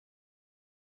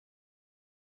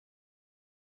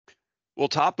Well,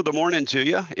 top of the morning to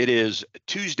you. It is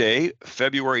Tuesday,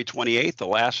 February 28th, the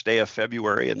last day of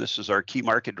February, and this is our key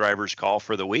market drivers call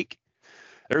for the week.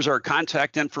 There's our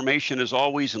contact information as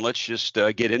always, and let's just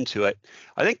get into it.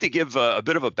 I think to give a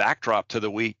bit of a backdrop to the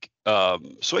week,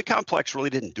 Soy Complex really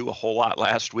didn't do a whole lot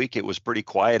last week. It was pretty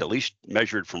quiet, at least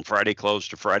measured from Friday close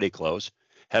to Friday close.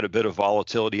 Had a bit of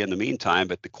volatility in the meantime,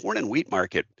 but the corn and wheat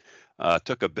market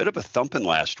took a bit of a thumping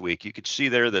last week. You could see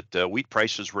there that wheat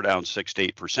prices were down 6 to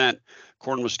 8%.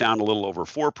 Corn was down a little over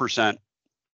 4%.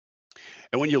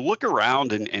 And when you look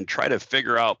around and try to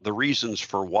figure out the reasons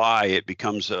for why it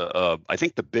becomes I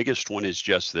think the biggest one is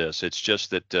just this. It's just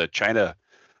that China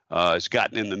has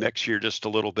gotten in the mix here just a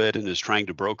little bit and is trying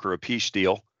to broker a peace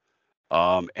deal.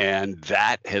 And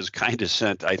that has kind of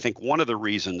sent, I think, one of the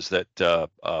reasons that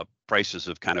prices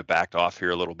have kind of backed off here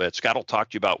a little bit. Scott will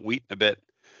talk to you about wheat in a bit.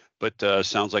 But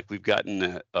sounds like we've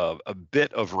gotten a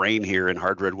bit of rain here in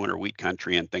hard red winter wheat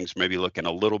country, and things may be looking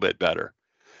a little bit better.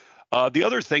 The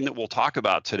other thing that we'll talk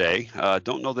about today,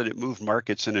 don't know that it moved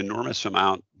markets an enormous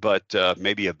amount, but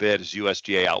maybe a bit, is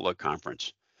USDA Outlook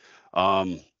Conference.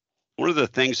 One of the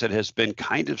things that has been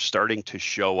kind of starting to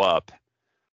show up,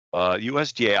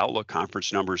 USDA Outlook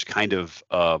Conference numbers kind of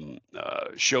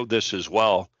showed this as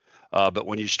well. But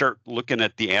when you start looking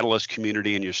at the analyst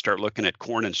community and you start looking at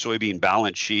corn and soybean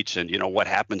balance sheets and, what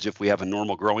happens if we have a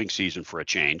normal growing season for a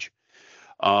change,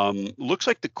 looks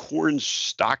like the corn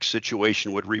stock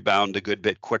situation would rebound a good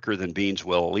bit quicker than beans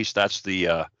will. At least that's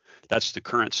the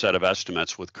current set of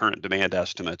estimates with current demand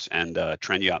estimates and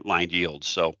trend line yields.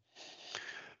 So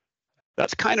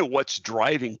that's kind of what's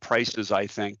driving prices, I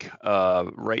think,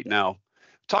 right now.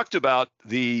 Talked about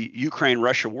the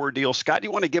Ukraine-Russia war deal. Scott, do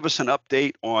you want to give us an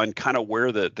update on kind of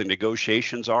where the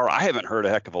negotiations are? I haven't heard a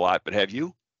heck of a lot, but have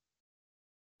you?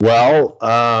 Well,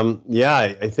 yeah,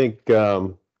 I think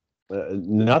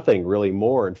nothing really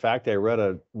more. In fact, I read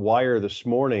a wire this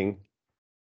morning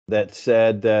that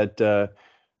said that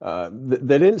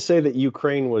they didn't say that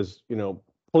Ukraine was,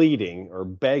 pleading or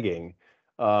begging,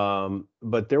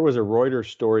 but there was a Reuters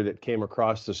story that came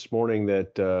across this morning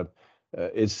that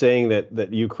is saying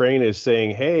that Ukraine is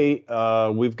saying, hey,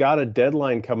 we've got a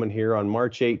deadline coming here on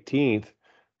March 18th.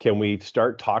 Can we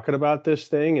start talking about this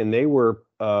thing? And they were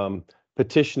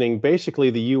petitioning basically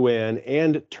the UN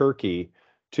and Turkey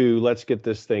to let's get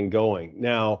this thing going.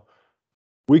 Now,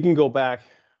 we can go back,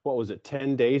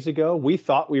 10 days ago? We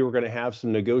thought we were going to have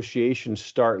some negotiations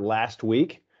start last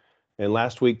week, and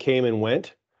last week came and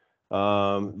went.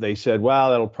 They said,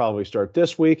 well, that'll probably start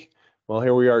this week. Well,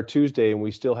 here we are Tuesday, and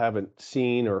we still haven't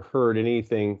seen or heard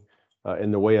anything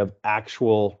in the way of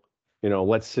actual,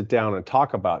 let's sit down and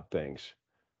talk about things.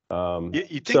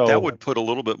 You think that would put a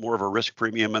little bit more of a risk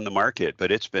premium in the market, but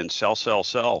it's been sell, sell,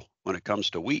 sell when it comes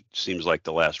to wheat, seems like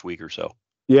the last week or so.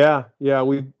 Yeah,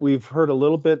 we've heard a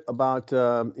little bit about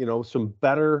some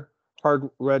better hard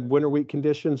red winter wheat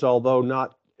conditions, although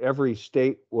not every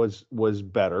state was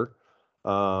better.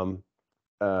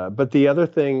 But the other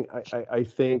thing I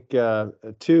think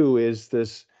too is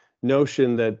this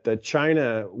notion that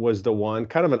China was the one,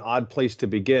 kind of an odd place to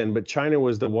begin, but China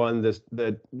was the one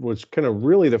that was kind of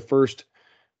really the first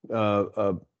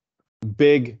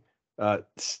big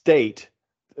state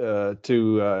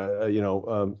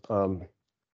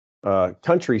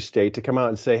country state to come out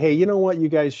and say, hey, you know what, you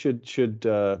guys should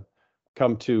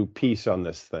come to peace on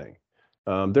this thing.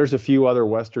 There's a few other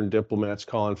Western diplomats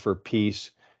calling for peace.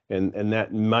 And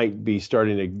that might be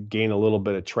starting to gain a little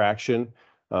bit of traction.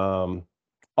 All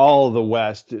of the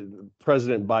West,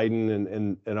 President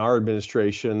Biden and our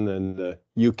administration and the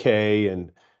UK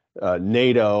and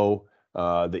NATO,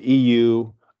 the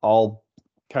EU, all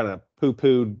kind of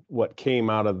poo-pooed what came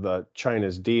out of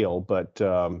China's deal. But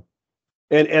and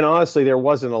honestly, there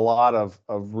wasn't a lot of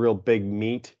real big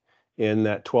meat in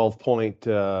that 12-point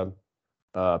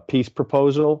peace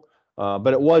proposal.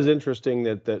 But it was interesting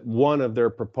that one of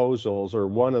their proposals, or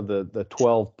one of the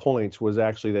 12 points, was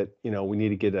actually that we need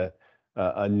to get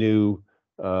a new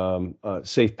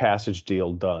safe passage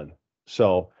deal done.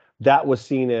 So that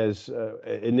was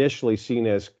initially seen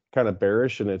as kind of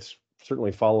bearish, and it's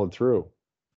certainly followed through.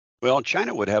 Well,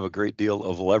 China would have a great deal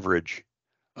of leverage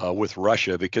with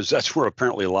Russia, because that's where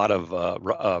apparently a lot of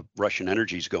Russian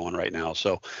energy is going right now.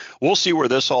 So we'll see where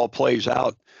this all plays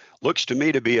out. Looks to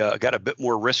me to be got a bit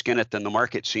more risk in it than the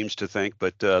market seems to think,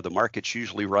 but the market's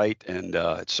usually right, and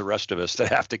it's the rest of us that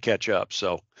have to catch up.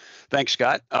 So thanks,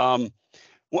 Scott. Well,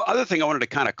 other thing I wanted to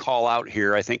kind of call out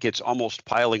here, I think it's almost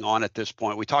piling on at this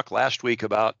point. We talked last week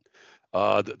about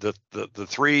the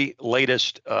three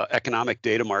latest economic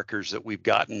data markers that we've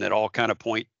gotten that all kind of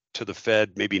point to the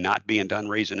Fed maybe not being done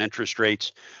raising interest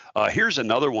rates. Here's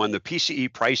another one, the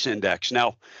PCE price index.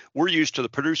 Now, we're used to the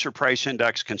producer price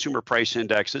index, consumer price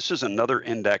index. This is another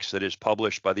index that is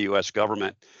published by the U.S.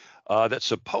 government that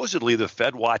supposedly the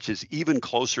Fed watches even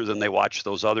closer than they watch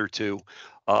those other two.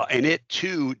 And it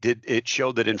too it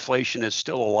showed that inflation is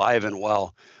still alive and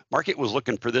well. Market was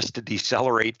looking for this to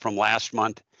decelerate from last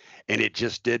month, and it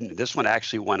just didn't. This one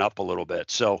actually went up a little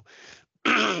bit. So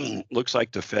looks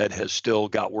like the Fed has still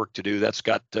got work to do. That's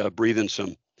got breathing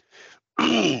some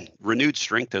renewed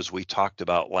strength, as we talked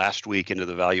about last week, into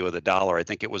the value of the dollar. I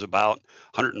think it was about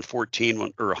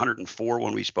 114 or 104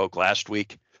 when we spoke last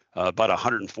week, about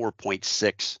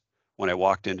 104.6 when I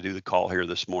walked in to do the call here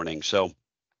this morning. So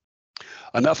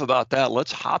enough about that.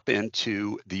 Let's hop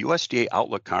into the USDA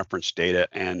Outlook Conference data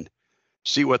and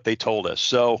see what they told us.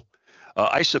 So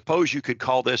I suppose you could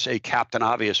call this a Captain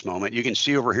Obvious moment. You can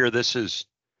see over here, this is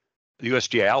the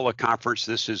USDA Outlook Conference.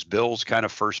 This is Bill's kind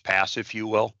of first pass, if you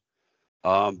will.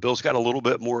 Bill's got a little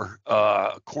bit more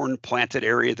corn planted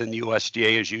area than the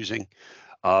USDA is using.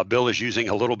 Bill is using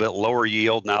a little bit lower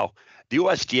yield. Now, the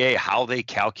USDA, how they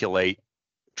calculate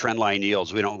trendline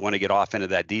yields, we don't want to get off into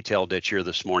that detail ditch here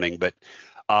this morning, but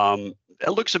it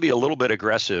looks to be a little bit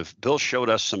aggressive. Bill showed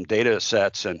us some data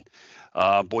sets, and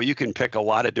boy, you can pick a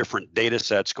lot of different data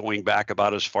sets going back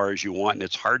about as far as you want, and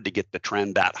it's hard to get the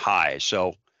trend that high.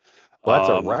 So, well,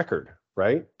 that's a record,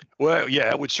 right? Well, yeah,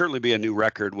 it would certainly be a new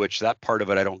record, which that part of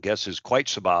it I don't guess is quite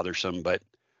so bothersome. But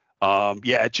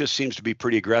yeah, it just seems to be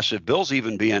pretty aggressive. Bill's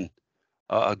even being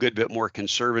a good bit more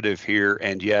conservative here,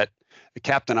 and yet the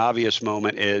Captain Obvious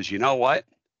moment is, you know what?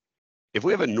 If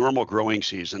we have a normal growing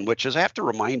season, which is, I have to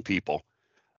remind people,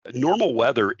 normal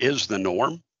weather is the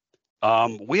norm.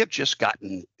 We have just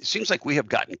gotten, it seems like we have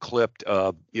gotten clipped,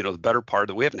 the better part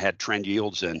of it. We haven't had trend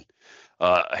yields in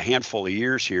a handful of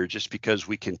years here, just because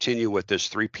we continue with this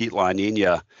three-peat La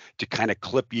Nina to kind of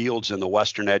clip yields in the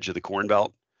western edge of the Corn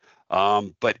Belt.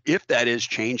 But if that is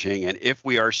changing, and if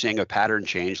we are seeing a pattern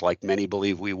change, like many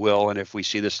believe we will, and if we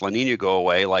see this La Nina go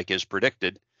away, like is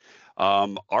predicted,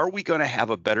 are we going to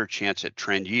have a better chance at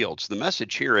trend yields? The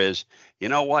message here is, you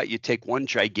know what? You take one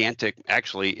gigantic,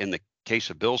 actually, in the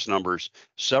case of Bill's numbers,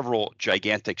 several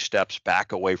gigantic steps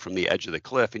back away from the edge of the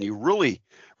cliff, and you really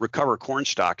recover corn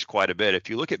stocks quite a bit. If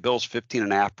you look at Bill's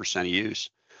 15.5% of use,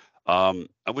 I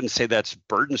wouldn't say that's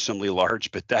burdensomely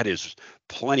large, but that is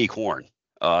plenty corn.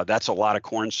 That's a lot of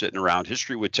corn sitting around.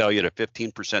 History would tell you that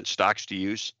 15% stocks to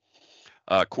use,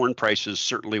 corn prices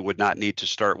certainly would not need to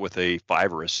start with a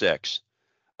 5 or a 6.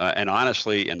 And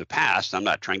honestly, in the past, I'm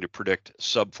not trying to predict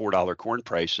sub $4 corn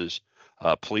prices.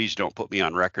 Please don't put me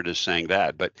on record as saying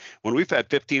that. But when we've had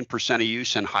 15% of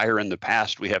use and higher in the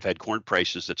past, we have had corn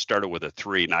prices that started with a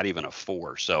 3, not even a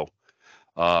 4. So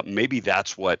maybe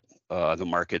that's what the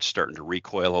market's starting to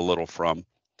recoil a little from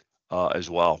as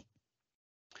well.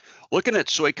 Looking at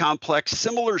soy complex,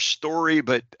 similar story,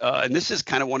 but and this is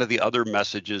kind of one of the other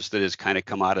messages that has kind of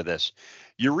come out of this.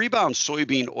 You rebound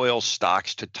soybean oil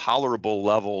stocks to tolerable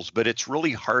levels, but it's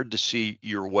really hard to see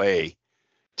your way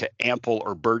to ample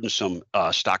or burdensome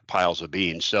stockpiles of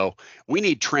beans. So we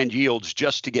need trend yields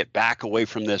just to get back away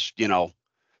from this,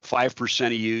 5%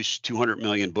 of use, 200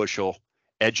 million bushel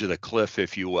edge of the cliff,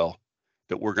 if you will,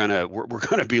 that we're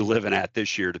gonna be living at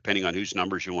this year, depending on whose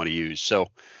numbers you want to use. So,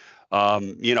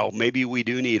 maybe we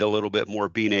do need a little bit more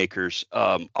bean acres.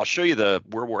 I'll show you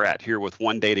where we're at here with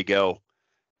 1 day to go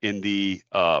in the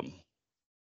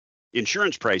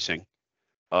insurance pricing.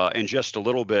 In just a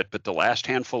little bit, but the last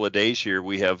handful of days here,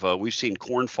 we've seen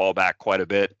corn fall back quite a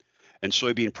bit, and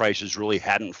soybean prices really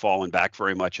hadn't fallen back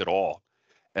very much at all.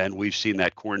 And we've seen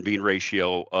that corn bean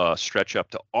ratio stretch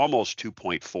up to almost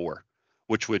 2.4,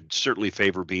 which would certainly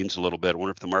favor beans a little bit. I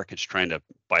wonder if the market's trying to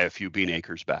buy a few bean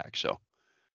acres back. So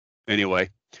anyway,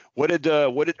 what did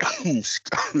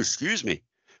excuse me,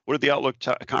 what did the Outlook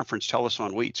conference tell us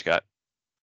on wheat, Scott?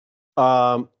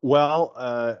 Again,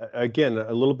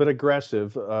 a little bit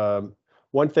aggressive.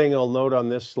 One thing I'll note on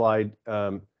this slide,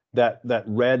 that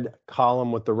red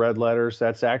column with the red letters,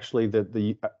 that's actually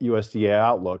the USDA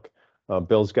Outlook.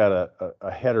 Bill's got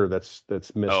a header that's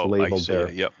mislabeled there.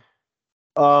 Yep.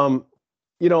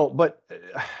 But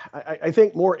I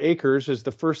think more acres is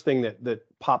the first thing that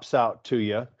pops out to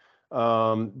you.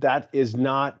 That is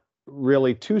not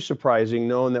really too surprising,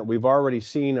 knowing that we've already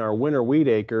seen our winter wheat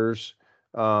acres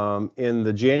in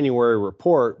the January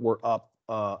report were up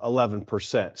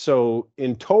 11%. So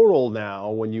in total now,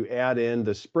 when you add in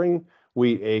the spring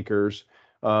wheat acres,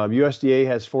 USDA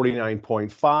has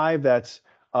 49.5. That's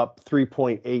up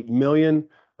 3.8 million,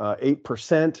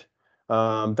 8%.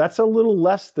 That's a little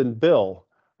less than Bill.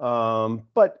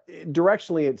 but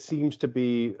directionally it seems to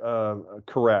be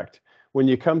correct. When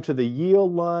you come to the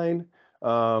yield line,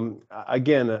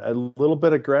 again, a little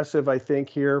bit aggressive, I think,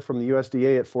 here from the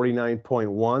USDA at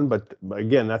 49.1, but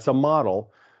again, that's a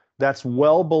model. That's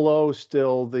well below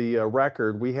still the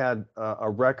record. We had a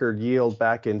record yield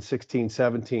back in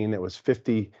 16-17 that was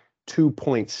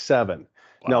 52.7.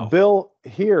 Now, Wow. Bill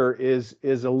here is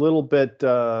a little bit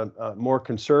more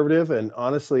conservative, and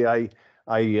honestly,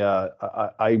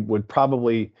 I would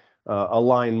probably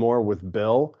align more with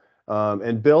Bill.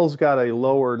 And Bill's got a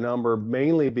lower number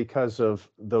mainly because of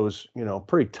those,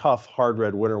 pretty tough hard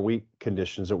red winter wheat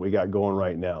conditions that we got going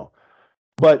right now.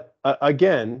 But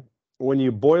again, when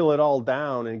you boil it all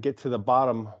down and get to the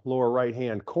bottom lower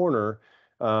right-hand corner,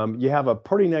 you have a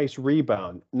pretty nice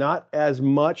rebound. Not as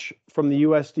much from the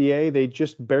USDA. They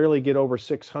just barely get over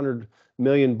 600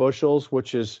 million bushels,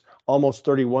 which is almost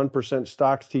 31%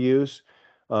 stocks to use.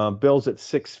 Bill's at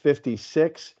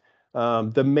 656.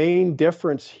 The main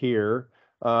difference here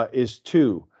is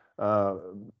two.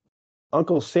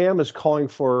 Uncle Sam is calling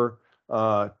for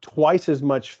twice as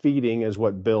much feeding as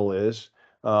what Bill is,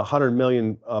 100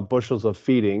 million bushels of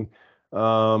feeding.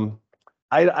 I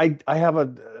have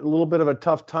a little bit of a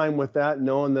tough time with that,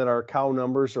 knowing that our cow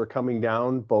numbers are coming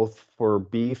down both for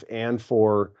beef and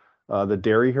for the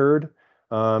dairy herd.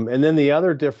 And then the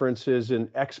other difference is in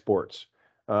exports.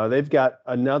 They've got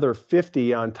another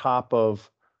 50 on top of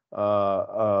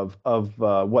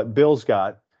what Bill's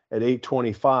got at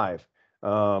 825.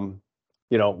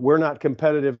 We're not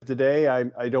competitive today.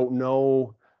 I don't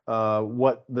know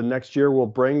what the next year will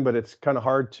bring, but it's kind of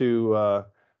hard to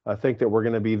think that we're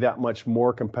going to be that much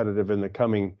more competitive in the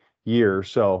coming year.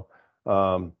 So,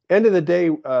 end of the day,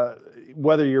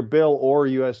 whether you're Bill or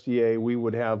USDA, we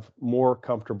would have more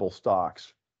comfortable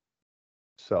stocks.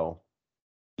 So,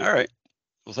 All right.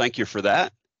 Well, thank you for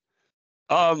that.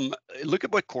 Look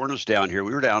at what corn was down here.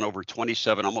 We were down over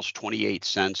 27, almost 28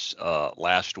 cents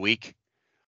last week.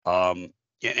 And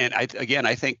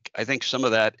I think some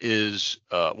of that is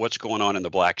what's going on in the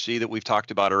Black Sea that we've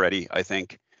talked about already. I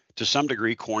think to some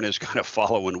degree, corn is kind of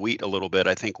following wheat a little bit.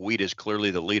 I think wheat is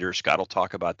clearly the leader. Scott will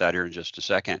talk about that here in just a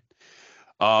second.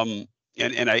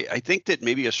 And I think that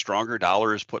maybe a stronger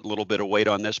dollar has put a little bit of weight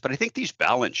on this, but I think these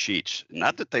balance sheets,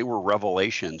 not that they were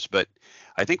revelations, but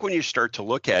I think when you start to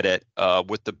look at it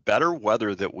with the better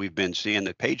weather that we've been seeing,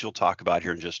 that Paige will talk about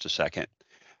here in just a second,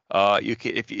 you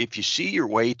can, if you see your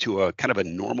way to a kind of a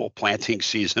normal planting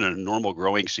season and a normal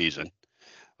growing season,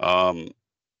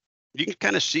 you can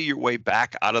kind of see your way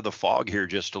back out of the fog here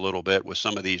just a little bit with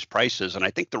some of these prices. And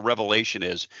I think the revelation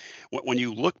is when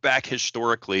you look back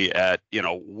historically at,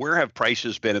 where have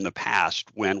prices been in the past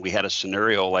when we had a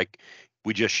scenario like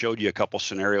we just showed you a couple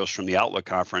scenarios from the Outlook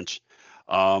conference,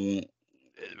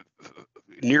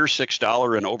 near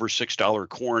 $6 and over $6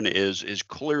 corn is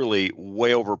clearly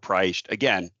way overpriced.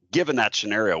 Again, given that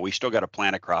scenario, we still got to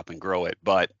plant a crop and grow it,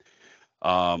 but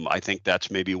I think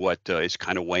that's maybe what is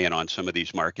kind of weighing on some of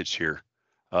these markets here,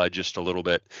 just a little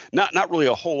bit. Not really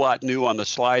a whole lot new on the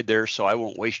slide there, so I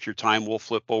won't waste your time. We'll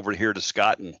flip over here to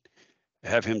Scott and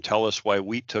have him tell us why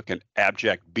wheat took an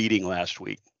abject beating last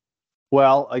week.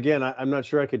 Well, again, I'm not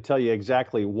sure I could tell you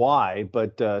exactly why,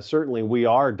 but certainly we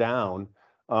are down.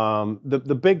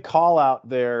 The big call out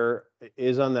there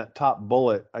is on that top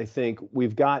bullet. I think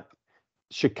we've got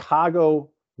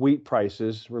Chicago wheat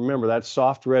prices. Remember, that's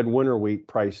soft red winter wheat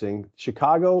pricing.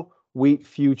 Chicago wheat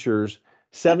futures,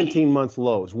 17-month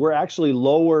lows. We're actually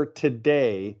lower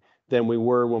today than we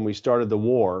were when we started the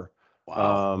war.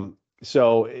 Wow.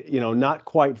 So, not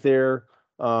quite there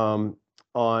on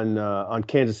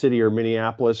Kansas City or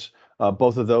Minneapolis.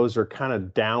 Both of those are kind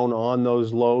of down on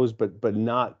those lows, but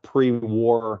not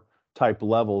pre-war type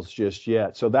levels just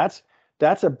yet. So that's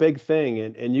a big thing.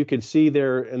 And you can see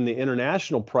there in the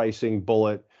international pricing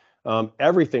bullet,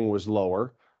 everything was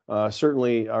lower.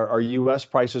 Certainly our US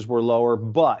prices were lower,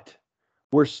 but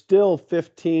we're still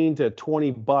 15 to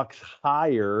 20 bucks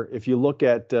higher. If you look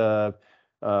at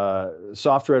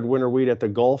soft red winter wheat at the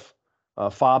Gulf,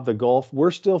 FOB the Gulf,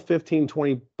 we're still 15,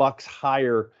 20 bucks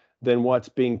higher than what's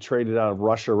being traded out of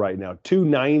Russia right now.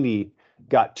 290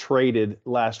 got traded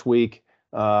last week.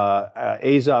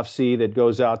 Azov Sea that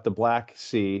goes out the Black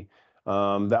Sea,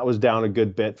 that was down a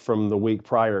good bit from the week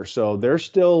prior. So they're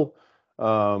still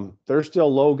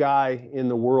low guy in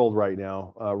the world right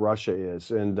now. Russia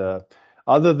is, and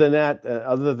other than that,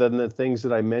 other than the things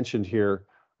that I mentioned here,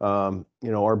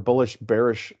 our bullish,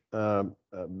 bearish,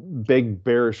 big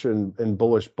bearish and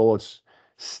bullish bullets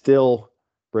still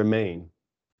remain.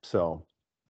 So.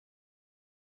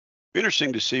 Be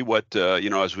interesting to see what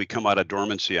as we come out of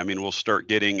dormancy. I mean, we'll start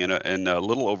getting in a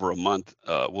little over a month.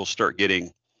 We'll start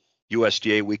getting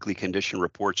USDA weekly condition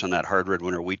reports on that hard red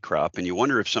winter wheat crop, and you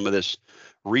wonder if some of this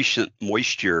recent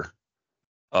moisture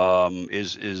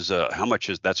is how much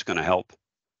is that's going to help.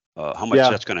 How much Yeah,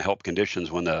 that's going to help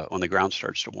conditions when the ground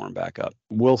starts to warm back up.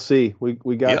 we'll see. We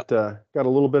Yep. got a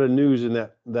little bit of news in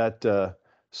that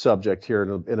subject here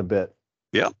in a bit.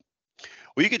 Yep.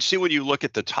 Well, you can see when you look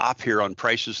at the top here on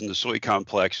prices in the soy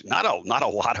complex, not a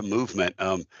lot of movement.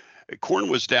 Corn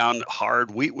was down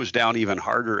hard, wheat was down even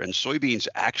harder, and soybeans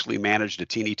actually managed a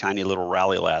teeny tiny little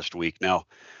rally last week. Now,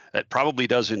 that probably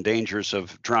does endanger us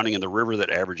of drowning in the river that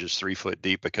averages 3 foot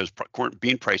deep, because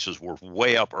bean prices were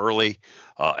way up early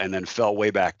and then fell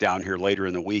way back down here later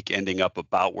in the week, ending up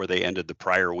about where they ended the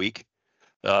prior week.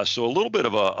 So a little bit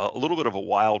of a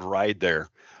wild ride there.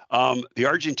 The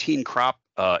Argentine crop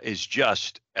is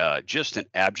just an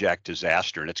abject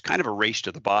disaster, and it's kind of a race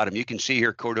to the bottom. You can see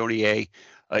here Cordonier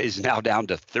is now down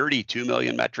to 32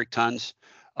 million metric tons.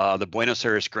 The Buenos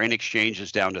Aires Grain Exchange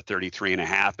is down to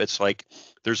 33.5. It's like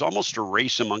there's almost a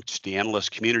race amongst the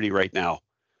analyst community right now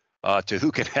to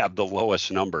who can have the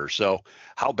lowest number. So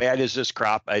how bad is this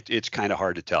crop? It's kind of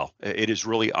hard to tell. It is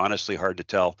really honestly hard to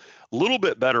tell. A little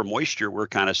bit better moisture we're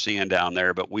kind of seeing down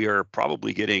there, but we are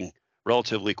probably getting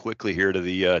relatively quickly here to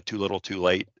the too little too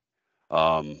late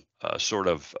sort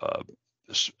of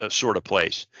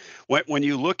place. When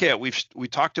you look at, we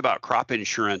talked about crop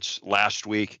insurance last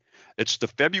week. It's the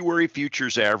February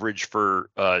futures average for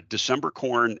December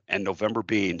corn and November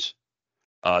beans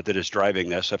that is driving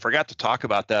this. I forgot to talk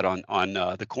about that on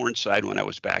the corn side when I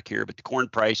was back here, but the corn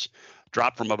price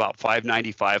dropped from about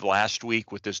 595 last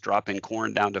week, with this drop in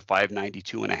corn down to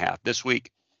 592.5 this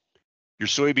week. Your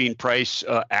soybean price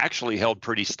actually held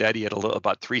pretty steady at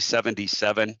about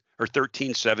 377 or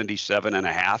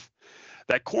 1377.5.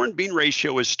 That corn bean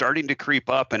ratio is starting to creep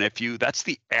up, and that's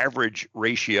the average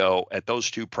ratio at those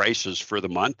two prices for the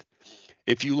month.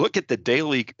 If you look at the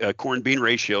daily corn bean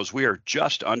ratios, we are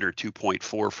just under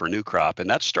 2.4 for new crop, and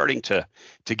that's starting to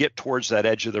get towards that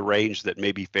edge of the range that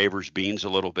maybe favors beans a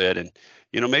little bit. And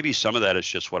maybe some of that is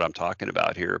just what I'm talking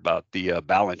about here, about the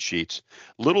balance sheets.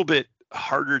 A little bit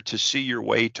harder to see your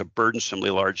way to burdensomely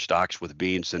large stocks with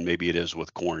beans than maybe it is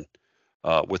with corn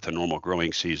with the normal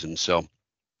growing season. So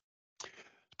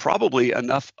probably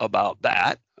enough about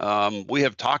that. We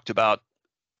have talked about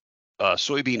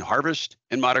soybean harvest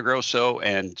in Mato Grosso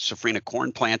and safrinha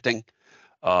corn planting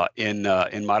in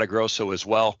Mato Grosso as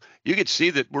well. You can see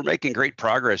that we're making great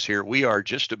progress here. We are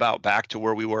just about back to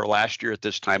where we were last year at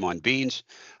this time on beans.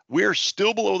 We're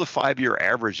still below the 5-year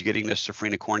average getting this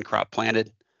safrinha corn crop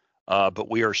planted, but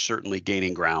we are certainly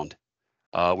gaining ground.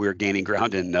 We are gaining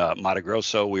ground in Mato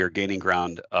Grosso. We are gaining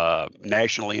ground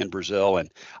nationally in Brazil.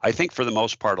 And I think for the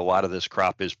most part, a lot of this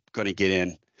crop is going to get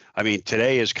in. I mean,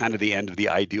 today is kind of the end of the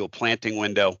ideal planting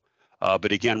window.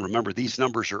 But again, remember, these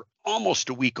numbers are almost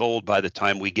a week old by the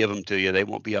time we give them to you. They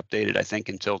won't be updated, I think,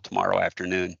 until tomorrow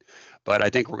afternoon. But I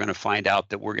think we're going to find out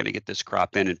that we're going to get this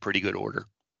crop in pretty good order.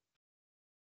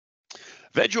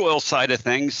 Veg oil side of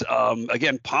things,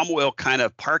 again, palm oil kind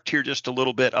of parked here just a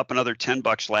little bit, up another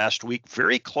 $10 last week,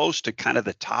 very close to kind of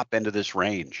the top end of this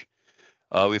range.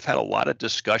 We've had a lot of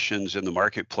discussions in the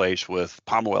marketplace with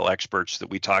palm oil experts that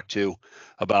we talked to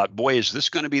about, boy, is this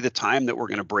going to be the time that we're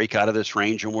going to break out of this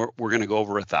range and we're going to go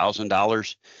over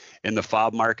 $1,000 in the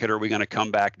FOB market, or are we going to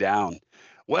come back down?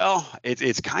 Well,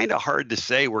 it's kind of hard to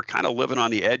say. We're kind of living on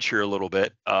the edge here a little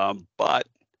bit, but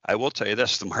I will tell you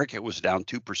this, the market was down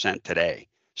 2% today.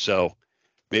 So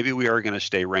maybe we are going to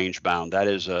stay range bound. That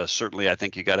is certainly, I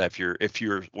think you got to, if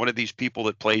you're one of these people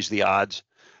that plays the odds,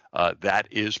 that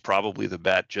is probably the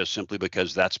bet, just simply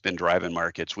because that's been driving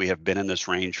markets. We have been in this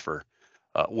range for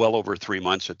well over 3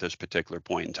 months at this particular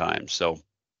point in time. So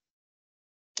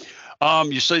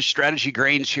you see Strategy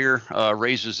Grains here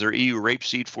raises their EU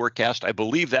rapeseed forecast. I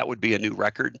believe that would be a new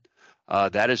record.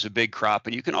 That is a big crop.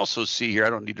 And you can also see here,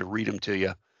 I don't need to read them to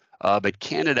you, but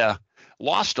Canada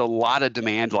lost a lot of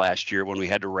demand last year when we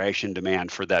had to ration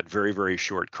demand for that very, very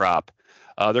short crop.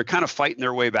 They're kind of fighting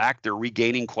their way back. They're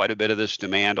regaining quite a bit of this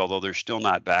demand, although they're still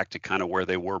not back to kind of where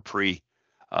they were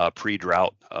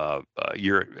pre-drought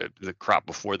year, the crop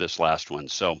before this last one.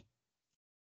 So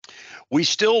we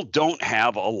still don't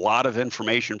have a lot of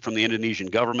information from the Indonesian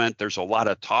government. There's a lot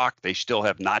of talk. They still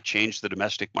have not changed the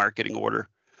domestic marketing order.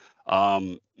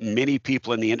 Many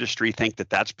people in the industry think that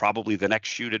that's probably the next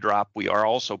shoe to drop. We are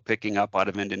also picking up out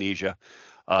of Indonesia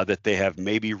that they have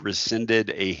maybe rescinded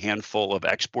a handful of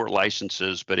export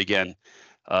licenses. But again,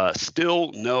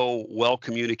 Still no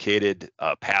well-communicated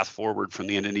path forward from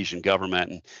the Indonesian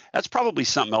government, and that's probably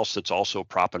something else that's also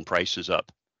propping prices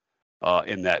up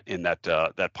in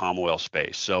that palm oil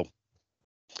space. So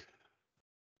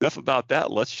enough about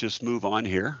that. Let's just move on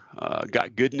here.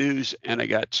 Got good news, and I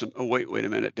got some. Oh, wait a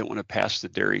minute. Don't want to pass the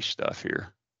dairy stuff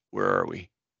here. Where are we?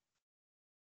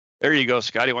 There you go,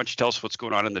 Scotty. Why don't you tell us what's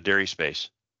going on in the dairy space?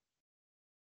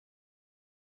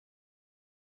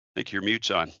 I think your mute's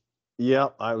on. Yeah,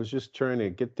 I was just trying to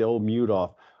get the old mute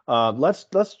off.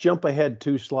 Let's jump ahead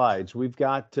 2 slides. We've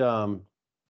got the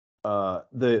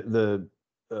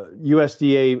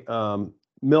USDA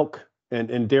milk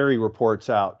and dairy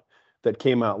reports out that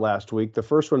came out last week. The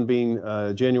first one being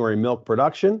January milk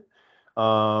production.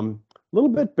 A little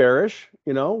bit bearish.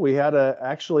 You know, we had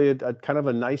actually a kind of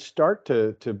a nice start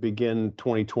to begin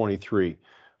 2023.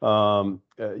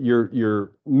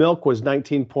 Your milk was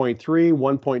 19.3,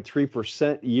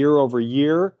 1.3% year over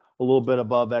year, a little bit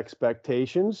above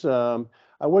expectations. I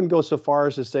wouldn't go so far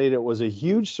as to say that it was a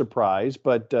huge surprise,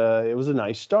 but it was a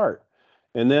nice start.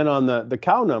 And then on the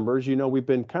cow numbers, you know, we've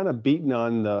been kind of beating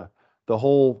on the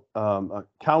whole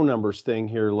cow numbers thing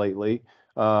here lately,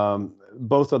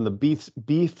 both on the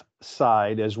beef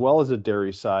side as well as the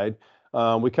dairy side.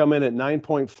 We come in at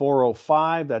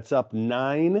 9.405. That's up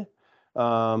 9.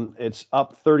 It's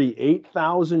up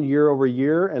 38,000 year over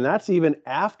year, and that's even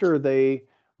after they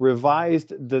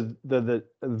revised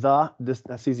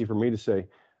that's easy for me to say,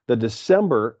 the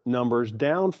December numbers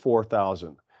down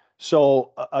 4,000.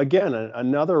 So again,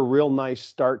 another real nice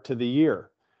start to the year.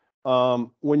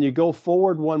 When you go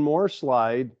forward one more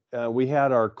slide, we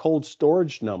had our cold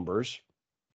storage numbers,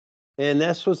 and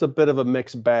this was a bit of a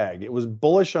mixed bag. It was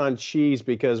bullish on cheese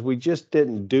because we just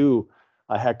didn't do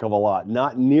a heck of a lot,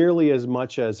 not nearly as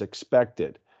much as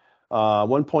expected.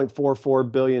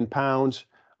 1.44 billion pounds,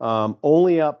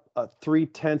 only up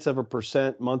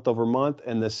 0.3% month over month,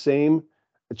 and the same,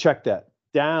 check that,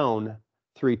 down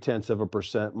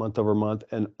 0.3% month over month,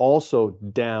 and also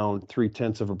down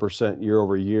 0.3% year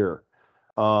over year.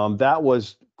 That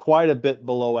was quite a bit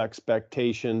below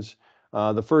expectations.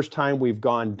 The first time we've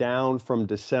gone down from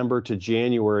December to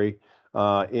January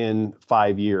in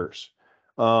 5 years.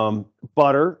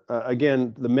 Butter,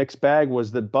 again, the mixed bag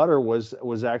was that butter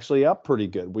was actually up pretty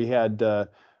good. We had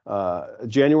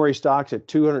January stocks at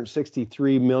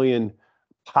 263 million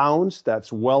pounds.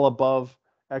 That's well above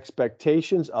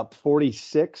expectations, up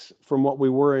 46 from what we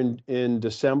were in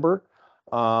December,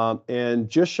 and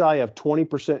just shy of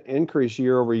 20% increase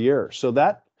year over year. So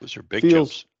those are big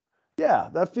jumps. Yeah,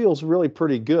 that feels really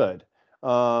pretty good.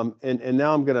 And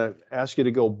now I'm going to ask you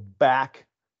to go back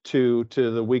to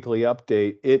the weekly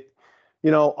update.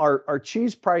 Our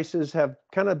cheese prices have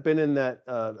kind of been in that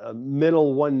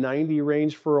middle 190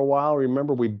 range for a while.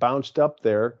 Remember, we bounced up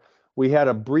there. We had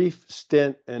a brief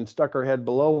stint and stuck our head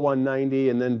below 190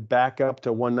 and then back up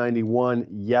to 191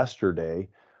 yesterday.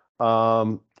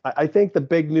 I think the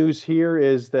big news here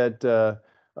is that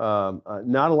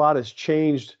not a lot has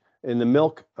changed in the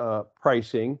milk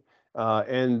pricing.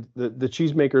 And the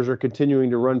cheesemakers are continuing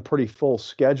to run pretty full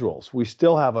schedules. We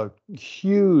still have a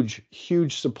huge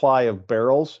supply of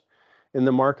barrels in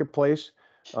the marketplace,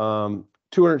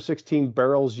 216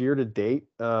 barrels year to date,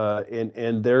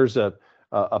 and there's a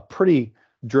pretty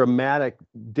dramatic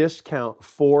discount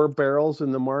for barrels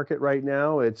in the market right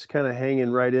now. It's kind of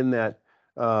hanging right in that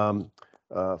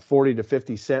 40 to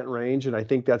 50 cent range, and I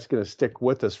think that's going to stick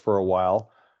with us for a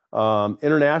while.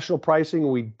 International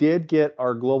pricing, we did get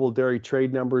our global dairy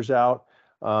trade numbers out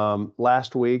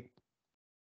last week.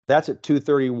 That's at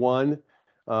 231.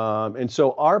 And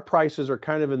so our prices are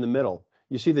kind of in the middle.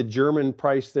 You see the German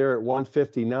price there at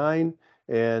 159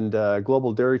 and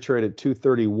global dairy trade at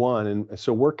 231. And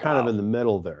so we're kind of in the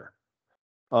middle there.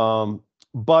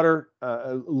 Butter,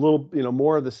 a little,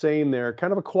 more of the same there.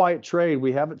 Kind of a quiet trade.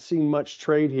 We haven't seen much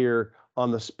trade here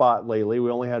on the spot lately.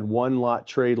 We only had one lot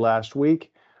trade last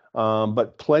week.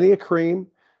 But plenty of cream.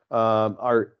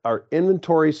 Our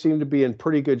inventories seem to be in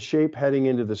pretty good shape heading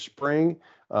into the spring.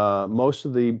 Most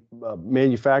of the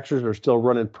manufacturers are still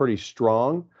running pretty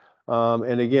strong.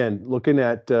 And again, looking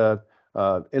at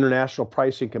international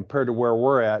pricing compared to where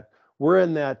we're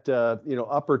in that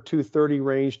upper 230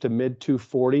 range to mid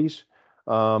 240s,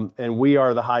 and we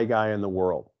are the high guy in the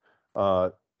world.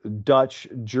 Dutch,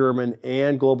 German,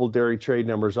 and global dairy trade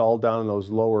numbers all down in those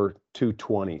lower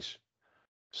 220s.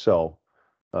 So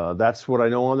that's what I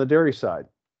know on the dairy side.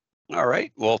 All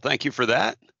right. Well, thank you for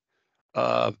that.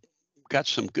 Got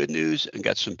some good news and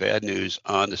got some bad news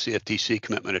on the CFTC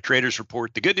Commitment of Traders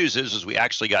report. The good news is we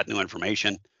actually got new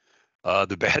information.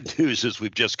 The bad news is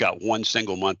we've just got one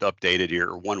single month updated here,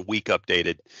 or 1 week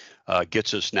updated.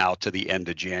 gets us now to the end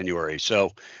of January.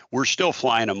 So we're still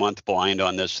flying a month blind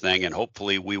on this thing, and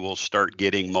hopefully we will start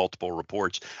getting multiple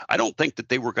reports. I don't think that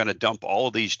they were going to dump all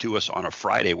of these to us on a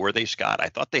Friday, were they, Scott? I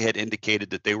thought they had indicated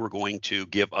that they were going to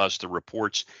give us the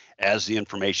reports as the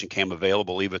information came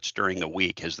available, even if it's during the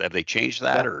week. Have they changed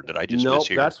that, or did I just Nope,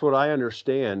 mishear? that's what I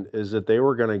understand, is that they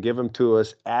were going to give them to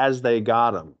us as they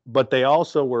got them. But they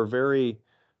also were very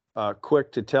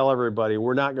quick to tell everybody,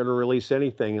 we're not going to release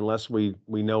anything unless we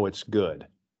know it's good,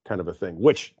 kind of a thing,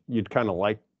 which you'd kind of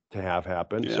like to have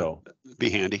happen. Yeah, so be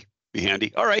handy. Be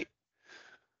handy. All right.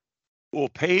 Well,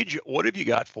 Paige, what have you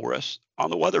got for us on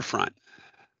the weather front?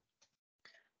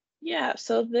 Yeah,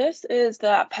 so this is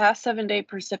that past 7-day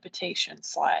precipitation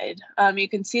slide. You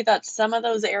can see that some of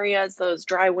those areas, those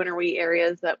dry winter wheat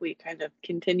areas that we kind of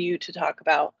continue to talk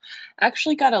about,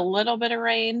 actually got a little bit of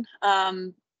rain.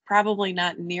 Probably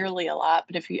not nearly a lot,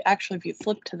 but if you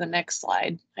flip to the next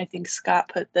slide, I think Scott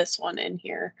put this one in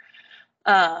here.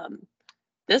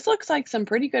 This looks like some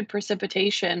pretty good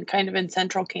precipitation kind of in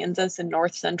central Kansas and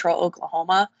north central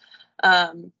Oklahoma.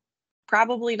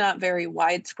 Probably not very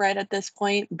widespread at this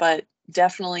point, but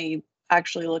definitely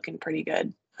actually looking pretty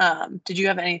good. Did you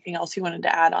have anything else you wanted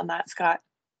to add on that, Scott?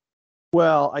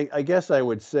 Well, I guess I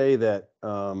would say that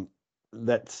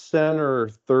that center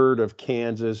third of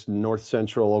Kansas, north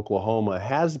central Oklahoma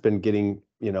has been getting,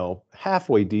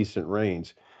 halfway decent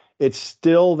rains. It's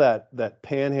still that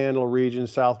panhandle region,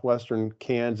 southwestern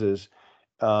Kansas.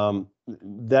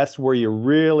 That's where you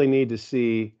really need to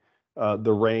see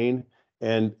the rain.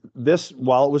 And this,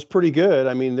 while it was pretty good,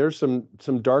 I mean, there's some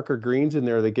darker greens in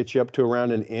there that get you up to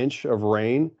around an inch of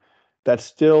rain. That's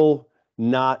still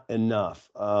not enough.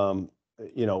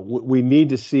 We need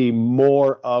to see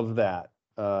more of that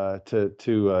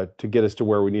to get us to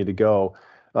where we need to go.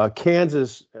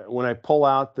 Kansas, when I pull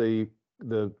out the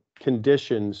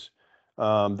conditions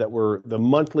that were the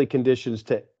monthly conditions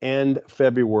to end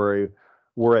February,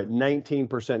 we're at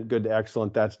 19% good to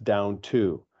excellent. That's down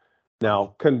 2.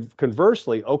 Now,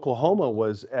 conversely, Oklahoma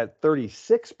was at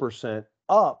 36%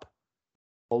 up.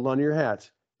 Hold on to your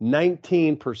hats,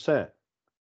 19%.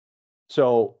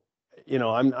 So,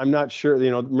 I'm not sure.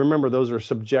 Remember, those are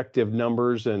subjective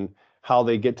numbers, and how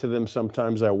they get to them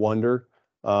sometimes I wonder.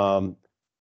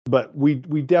 But we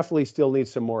definitely still need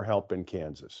some more help in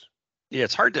Kansas. Yeah,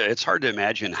 it's hard to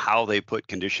imagine how they put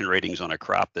condition ratings on a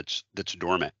crop that's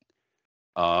dormant.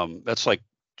 That's like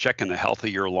checking the health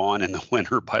of your lawn in the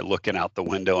winter by looking out the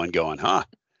window and going,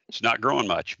 it's not growing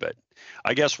much, but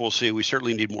I guess we'll see. We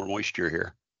certainly need more moisture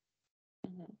here.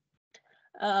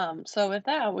 So with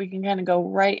that, we can kind of go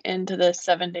right into this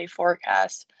 7-day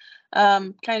forecast.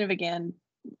 Kind of, again,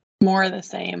 more of the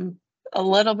same. A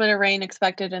little bit of rain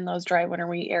expected in those dry winter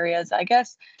wheat areas. I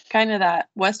guess kind of that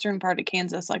western part of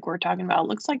Kansas, like we're talking about,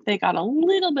 looks like they got a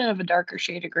little bit of a darker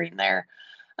shade of green there.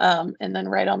 And then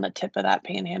right on the tip of that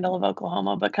panhandle of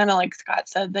Oklahoma. But kind of like Scott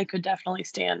said, they could definitely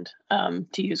stand to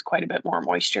use quite a bit more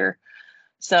moisture.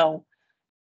 So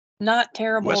not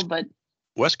terrible, but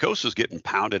West Coast is getting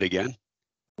pounded again.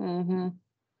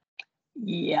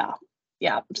 Yeah.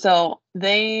 So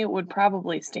they would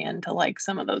probably stand to like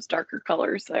some of those darker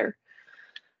colors there.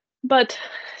 But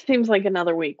seems like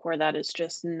another week where that is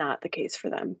just not the case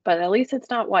for them. But at least it's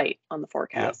not white on the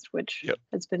forecast, which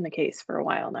has been the case for a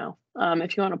while now.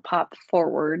 If you want to pop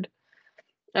forward,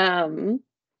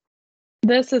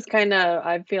 this is kind of,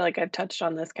 I feel like I've touched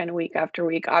on this kind of week after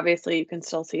week. Obviously, you can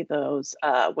still see those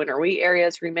winter wheat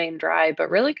areas remain dry,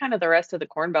 but really kind of the rest of the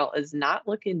Corn Belt is not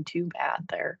looking too bad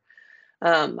there.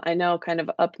 I know kind of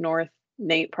up north,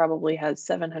 Nate probably has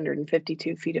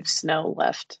 752 feet of snow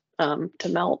left to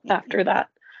melt after that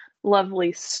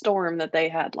lovely storm that they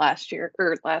had last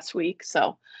week.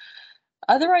 So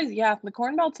otherwise, the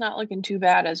Corn Belt's not looking too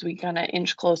bad as we kind of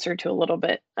inch closer to a little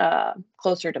bit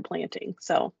closer to planting.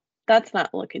 So that's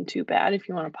not looking too bad. If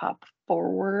you want to pop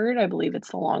forward, I believe it's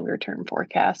the longer term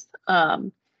forecast.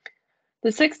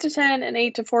 The 6 to 10 and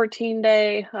 8 to 14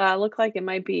 day look like it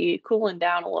might be cooling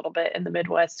down a little bit in the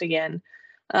Midwest again.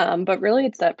 But really,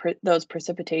 it's those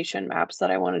precipitation maps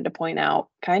that I wanted to point out.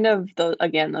 Kind of,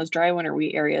 those dry winter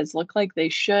wheat areas look like they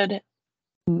should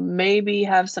maybe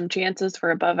have some chances for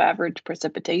above average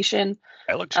precipitation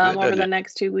that looks good, over the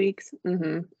next 2 weeks,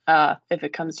 if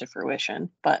it comes to fruition.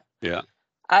 But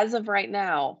as of right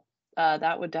now,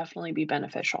 that would definitely be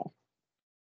beneficial.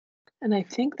 And I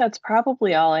think that's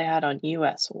probably all I had on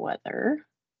U.S. weather.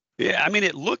 Yeah, I mean,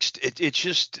 it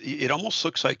almost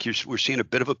looks like we're seeing a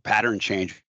bit of a pattern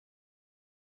change.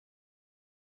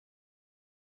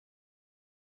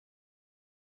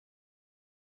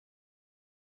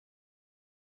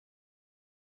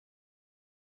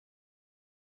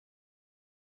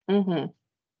 Mm-hmm.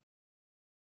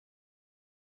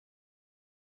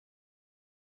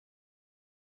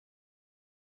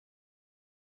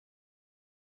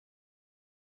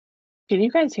 Can you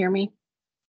guys hear me?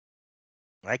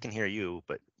 I can hear you,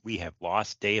 but we have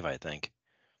lost Dave, I think.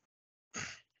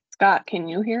 Scott, can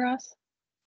you hear us?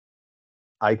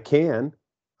 I can.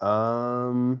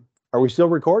 Are we still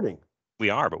recording? We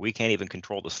are, but we can't even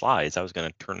control the slides. I was going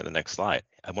to turn to the next slide.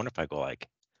 I wonder if I go like.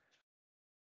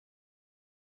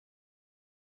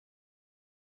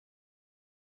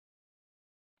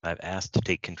 I've asked to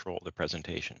take control of the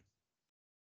presentation.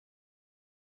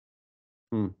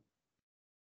 Well,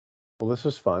 this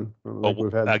is fun. Like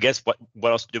we've had. I guess what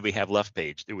else did we have left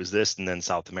page? It was this and then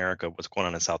South America. What's going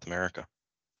on in South America?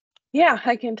 Yeah,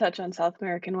 I can touch on South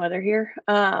American weather here.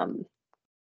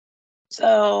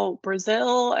 So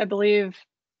Brazil, I believe,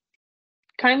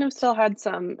 kind of still had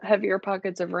some heavier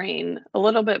pockets of rain a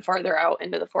little bit farther out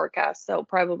into the forecast. So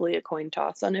probably a coin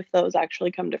toss on if those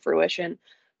actually come to fruition.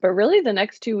 But really, the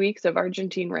next 2 weeks of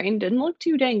Argentine rain didn't look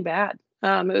too dang bad.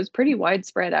 It was pretty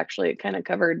widespread, actually. It kind of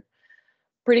covered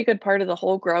pretty good part of the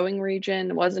whole growing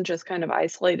region. It wasn't just kind of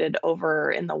isolated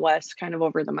over in the west, kind of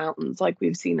over the mountains like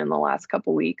we've seen in the last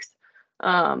couple weeks.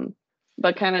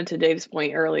 But kind of to Dave's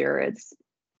point earlier, it's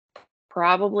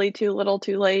probably too little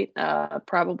too late.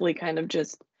 Probably kind of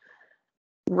just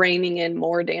reining in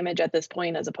more damage at this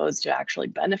point as opposed to actually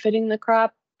benefiting the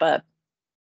crop. But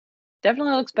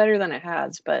definitely looks better than it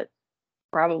has, but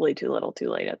probably too little too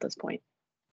late at this point.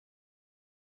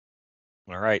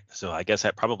 All right. So I guess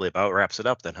that probably about wraps it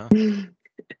up then, huh?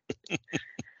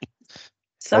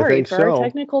 Sorry for our so.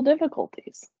 technical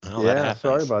difficulties. Well, Yeah,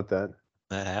 sorry about that.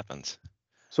 That happens.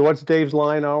 So what's Dave's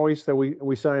line always that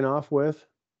we sign off with?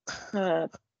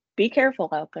 Be careful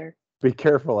out there. Be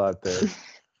careful out there.